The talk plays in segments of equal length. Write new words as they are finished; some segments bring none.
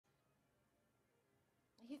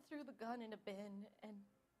threw the gun in a bin and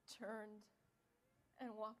turned and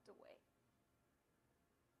walked away.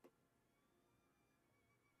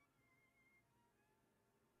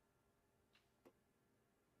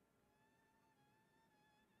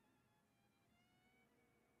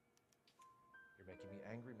 You're making me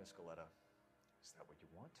angry, Miss Galetta. Is that what you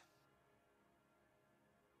want?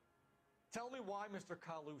 Tell me why Mr.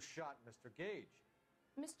 Kalu shot Mr. Gage.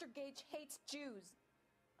 Mr. Gage hates Jews.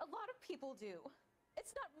 A lot of people do.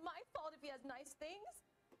 It's not my fault if he has nice things.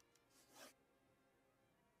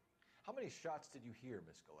 How many shots did you hear,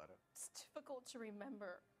 Miss Galetta? It's difficult to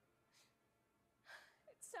remember.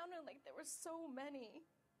 It sounded like there were so many,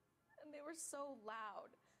 and they were so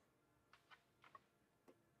loud.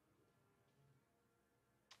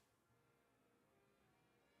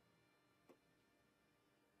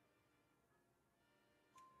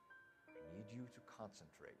 I need you to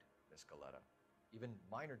concentrate, Miss Galetta. Even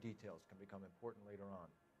minor details can become important later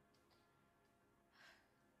on.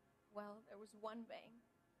 Well, there was one bang,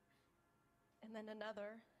 and then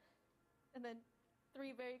another, and then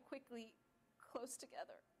three very quickly, close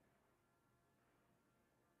together.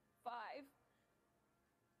 5.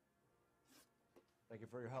 Thank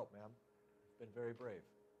you for your help, ma'am. You've been very brave.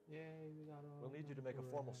 Yay, we got all. We'll need you to make a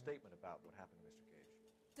formal statement about what happened to Mr. Gage.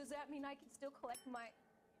 Does that mean I can still collect my...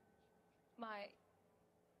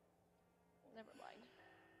 Never mind.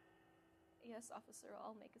 Yes, officer,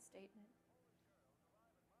 I'll make a statement.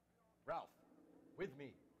 Ralph, with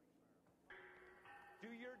me.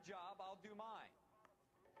 Do your job, I'll do mine.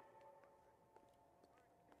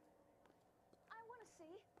 I want to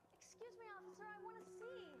see. Excuse me, officer, I want to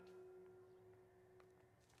see.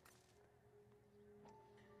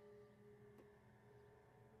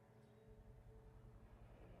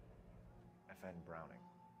 FN Browning,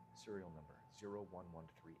 serial number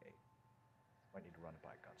 01138. Might need to run it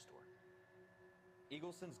by a gun store.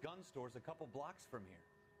 Eagleson's gun store's a couple blocks from here.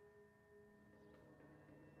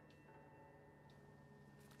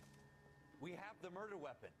 We have the murder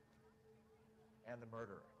weapon. And the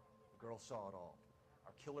murderer. The girl saw it all.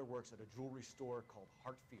 Our killer works at a jewelry store called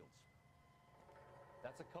Hartfield's.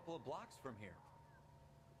 That's a couple of blocks from here.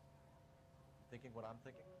 Thinking what I'm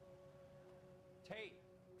thinking? Tate,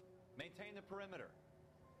 maintain the perimeter.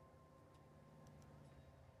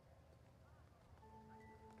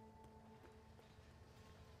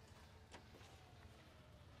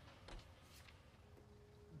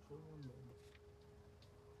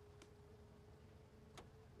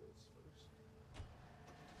 This first.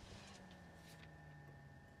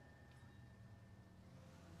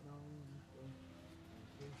 No,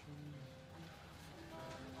 location.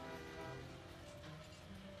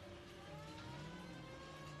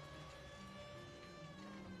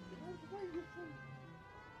 Where are you from?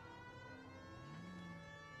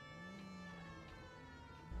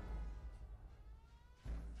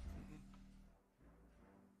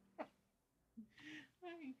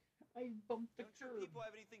 I bumped the curb. Don't you people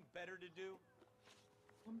have anything better to do?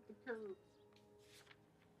 Bump the curb.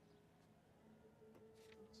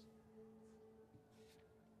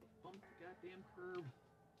 Bump the goddamn curb.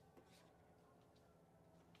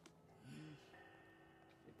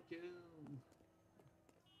 Get go.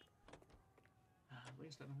 At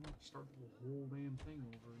least I don't have to start the whole damn thing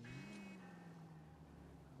over again.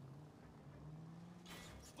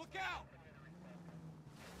 Look out!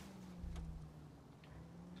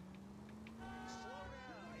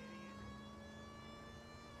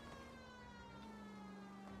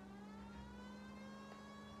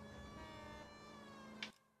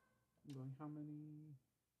 I'm going, how many?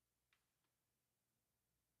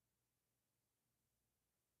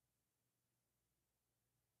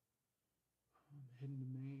 I'm heading to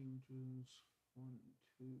Maine, which is 1,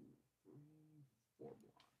 2, 3, 4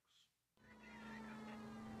 blocks.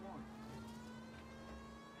 1,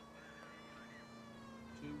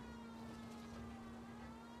 2,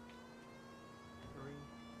 3.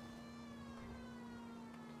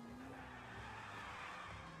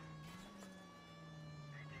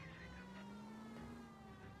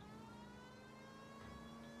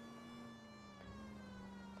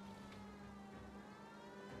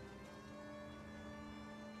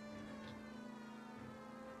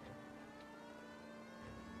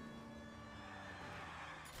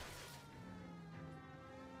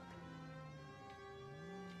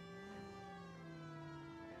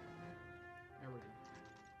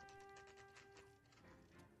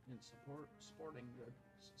 And supporting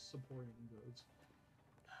goods.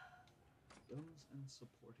 Guns and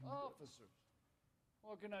supporting goods. Officers,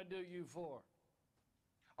 what can I do you for?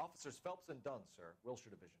 Officers Phelps and Dunn, sir, Wilshire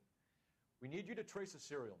Division. We need you to trace a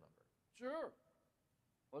serial number. Sure.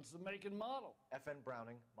 What's the make and model? FN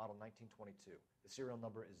Browning, model 1922. The serial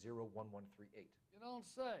number is 01138. You don't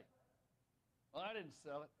say. Well, I didn't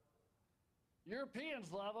sell it. Europeans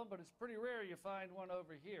love them, but it's pretty rare you find one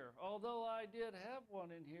over here. Although I did have one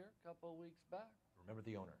in here a couple of weeks back. Remember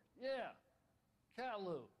the owner? Yeah.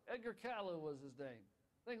 Kalu. Edgar Kalu was his name.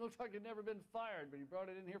 Thing looked like he'd never been fired, but he brought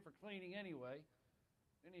it in here for cleaning anyway.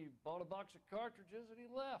 Then he bought a box of cartridges and he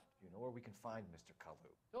left. Do you know where we can find Mr.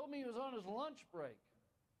 Kalu? Told me he was on his lunch break.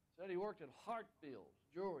 Said he worked at Hartfield's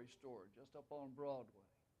jewelry store just up on Broadway.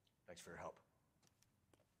 Thanks for your help.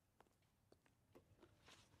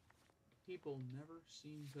 People never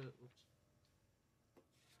seem to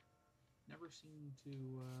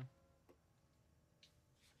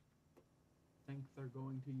think they're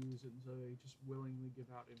going to use it, and so they just willingly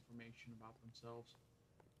give out information about themselves.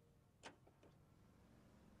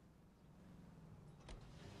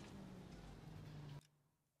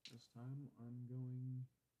 This time I'm going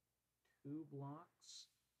 2 blocks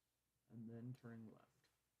and then turn left.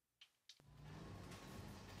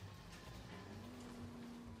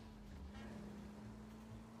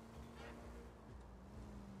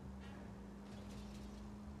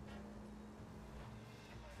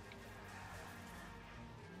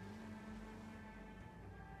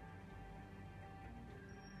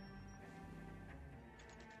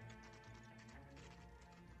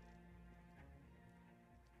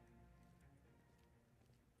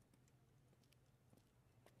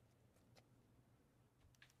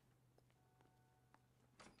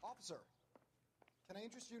 Officer, can I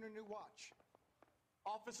interest you in a new watch?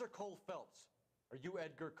 Officer Cole Phelps, are you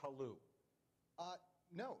Edgar Kalu?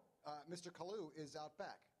 No. Mr. Kalu is out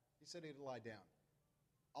back. He said he'd lie down.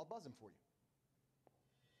 I'll buzz him for you.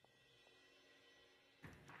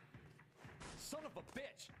 Son of a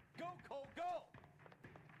bitch! Go, Cole, go!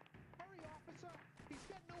 Hurry, officer! He's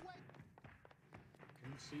getting away!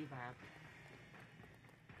 Can see that.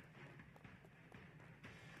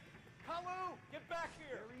 Kalu! Get back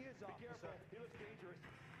here! There he is, officer. Be careful. He looks dangerous.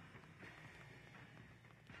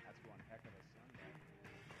 That's one heck of a sundown.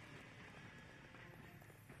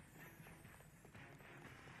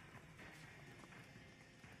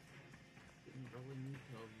 Didn't really need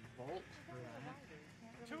to vault for that.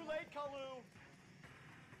 Too late, Kalu!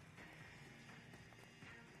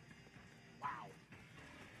 Wow.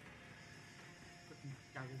 Freaking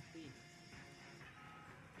goggle feet.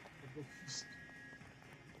 Goggle feast.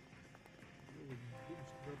 Really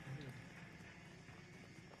boost right here.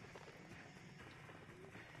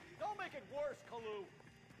 Don't make it worse, Kalu!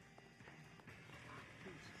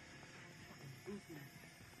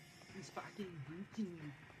 He's fucking booting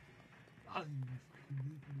me. Run, fucking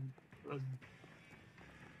booting me. Run.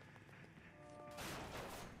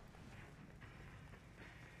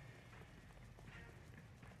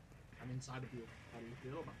 I'm inside of you. How do you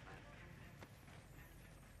feel about that?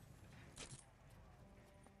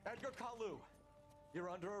 Edgar Kalu, you're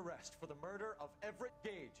under arrest for the murder of Everett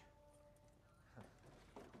Gage.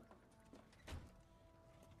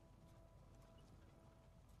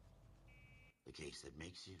 The case that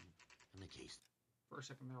makes you, and the case. For a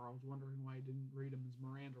second there, I was wondering why I didn't read them as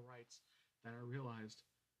Miranda rights. Then I realized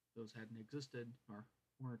those hadn't existed or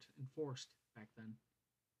weren't enforced back then.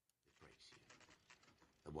 That breaks you.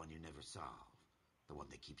 The one you never solve. The one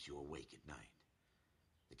that keeps you awake at night.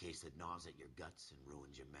 The case that gnaws at your guts and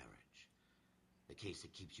ruins your marriage. The case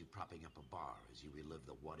that keeps you propping up a bar as you relive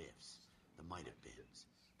the what-ifs, the might-have-beens,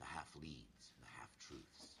 the half-leads, and the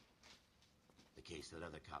half-truths. The case that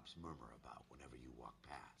other cops murmur about whenever you walk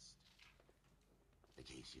past. The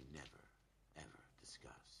case you never, ever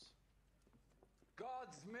discuss.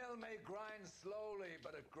 God's mill may grind slowly,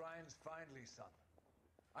 but it grinds finely, son.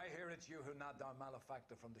 I hear it's you who nabbed our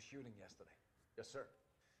malefactor from the shooting yesterday. Yes, sir.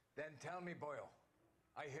 Then tell me, Boyle,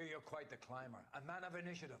 I hear you're quite the climber, a man of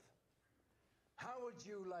initiative. How would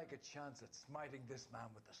you like a chance at smiting this man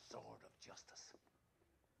with the sword of justice?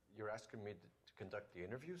 You're asking me to conduct the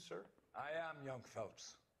interview, sir? I am, young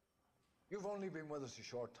Phelps. You've only been with us a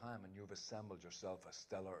short time and you've assembled yourself a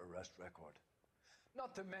stellar arrest record.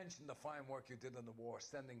 Not to mention the fine work you did in the war,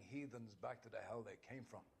 sending heathens back to the hell they came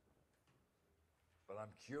from. But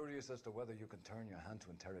I'm curious as to whether you can turn your hand to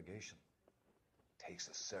interrogation. Takes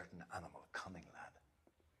a certain animal cunning, lad.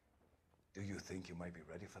 Do you think you might be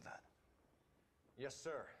ready for that? Yes,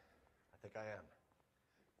 sir. I think I am.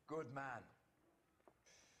 Good man.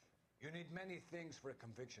 You need many things for a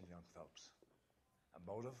conviction, young Phelps. A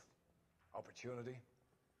motive, opportunity,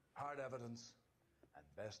 hard evidence, and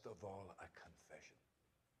best of all, a confession.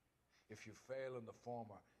 If you fail in the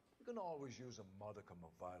former, you can always use a modicum of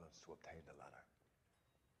violence to obtain the latter.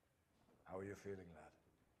 How are you feeling, lad?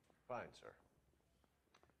 Fine, sir.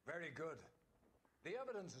 Very good. The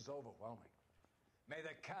evidence is overwhelming. May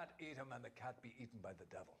the cat eat him and the cat be eaten by the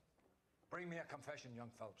devil. Bring me a confession,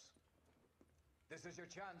 young Phelps. This is your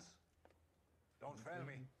chance. Don't fail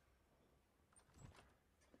me.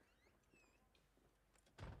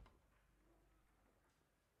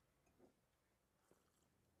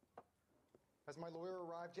 Has my lawyer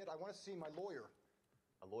arrived yet? I want to see my lawyer.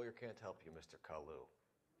 A lawyer can't help you, Mr. Kalu.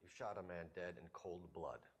 You shot a man dead in cold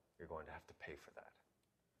blood. You're going to have to pay for that.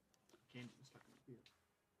 Candy was stuck in the beer.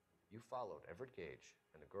 You followed Everett Gage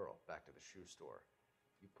and the girl back to the shoe store.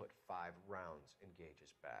 You put 5 rounds in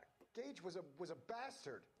Gage's back. Gage was a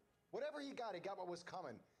bastard. Whatever he got what was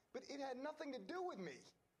coming. But it had nothing to do with me.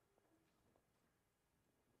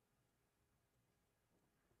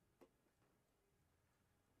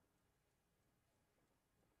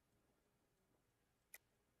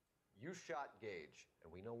 You shot Gage,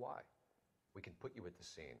 and we know why. We can put you at the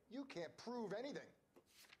scene. You can't prove anything.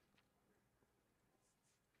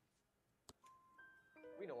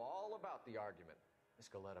 We know all about the argument. Miss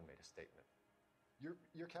Galetta made a statement.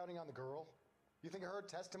 You're counting on the girl? You think her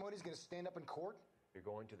testimony is going to stand up in court? You're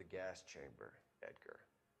going to the gas chamber, Edgar.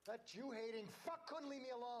 That Jew-hating fuck couldn't leave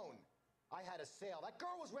me alone. I had a sale. That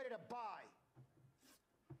girl was ready to buy.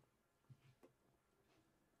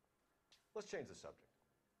 Let's change the subject.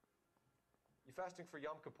 You fasting for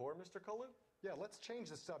Yom Kippur, Mr. Kalu? Yeah, let's change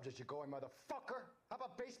the subject, you going motherfucker. How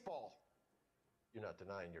about baseball? You're not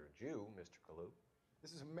denying you're a Jew, Mr. Kalu.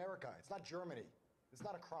 This is America. It's not Germany. It's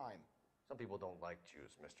not a crime. Some people don't like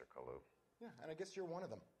Jews, Mr. Kalu. Yeah, and I guess you're one of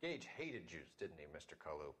them. Gage hated Jews, didn't he, Mr.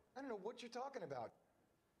 Kalu? I don't know what you're talking about.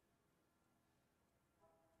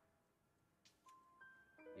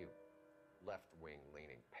 You left-wing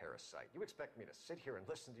leaning parasite. You expect me to sit here and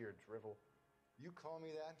listen to your drivel? You call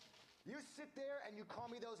me that? You sit there and you call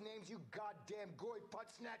me those names, you goddamn goy putt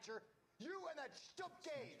snatcher. You and that stup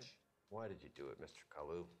Gage. Why did you do it, Mr.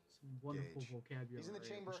 Kalu? Some wonderful Gage. vocabulary. He's in the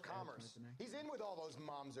Chamber of Commerce. He's in with all those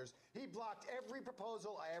momsers. He blocked every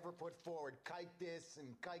proposal I ever put forward. Kike this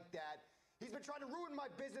and kike that. He's been trying to ruin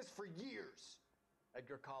my business for years.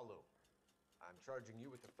 Edgar Kalu, I'm charging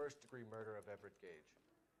you with the first-degree murder of Everett Gage.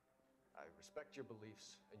 I respect your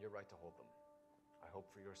beliefs and your right to hold them. I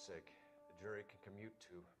hope for your sake the jury can commute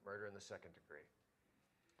to murder in the second degree.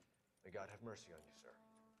 May God have mercy on you, sir.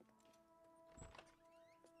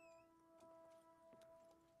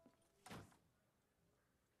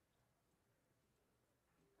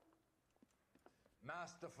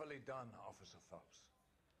 Masterfully done, Officer Phelps.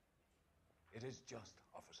 It is just,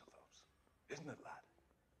 Officer Phelps. Isn't it, lad?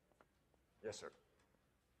 Yes, sir.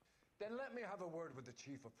 Then let me have a word with the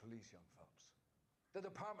Chief of Police, young Phelps. The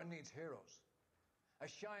department needs heroes. A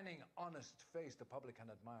shining, honest face the public can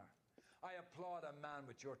admire. I applaud a man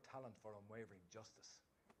with your talent for unwavering justice.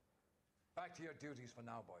 Back to your duties for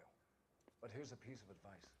now, Boyle. But here's a piece of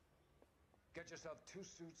advice. Get yourself 2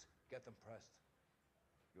 suits, get them pressed.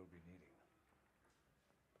 You'll be needing them.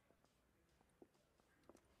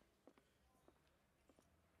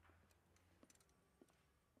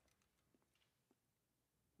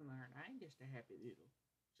 Alright, I'm just a happy little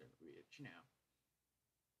son of a bitch now.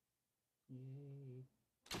 Yay.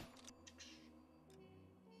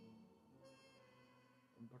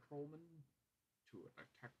 From patrolman to a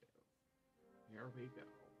detective. Here we go.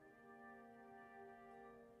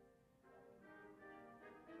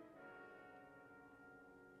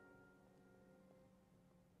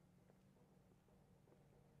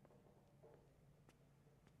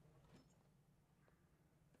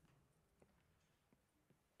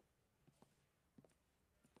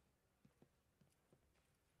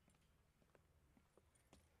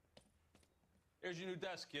 Here's your new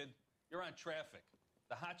desk, kid. You're on traffic.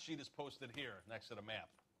 The hot sheet is posted here, next to the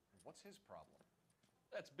map. What's his problem?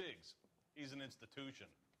 That's Biggs. He's an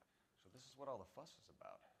institution. So this is what all the fuss is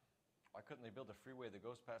about. Why couldn't they build a freeway that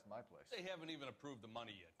goes past my place? They haven't even approved the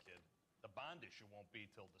money yet, kid. The bond issue won't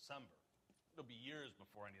be till December. It'll be years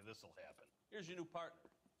before any of this will happen. Here's your new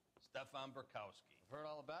partner, Stefan Burkowski. I've heard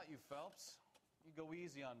all about you, Phelps. You go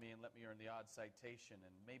easy on me and let me earn the odd citation,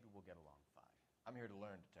 and maybe we'll get along fine. I'm here to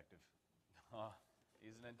learn, Detective.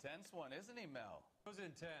 He's an intense one, isn't he, Mel? Who's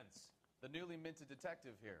intense? The newly minted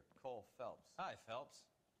detective here, Cole Phelps. Hi, Phelps.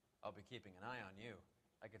 I'll be keeping an eye on you.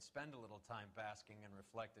 I could spend a little time basking in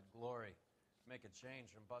reflected glory. Make a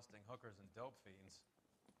change from busting hookers and dope fiends.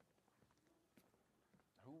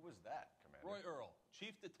 Who was that, Commander? Roy Earl,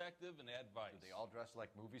 chief detective and advice. Do they all dress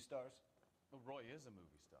like movie stars? Well, Roy is a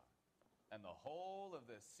movie star. And the whole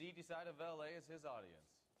of the seedy side of L.A. is his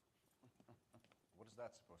audience. What is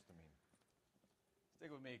that supposed to mean? Stick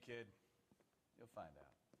with me, kid. You'll find out.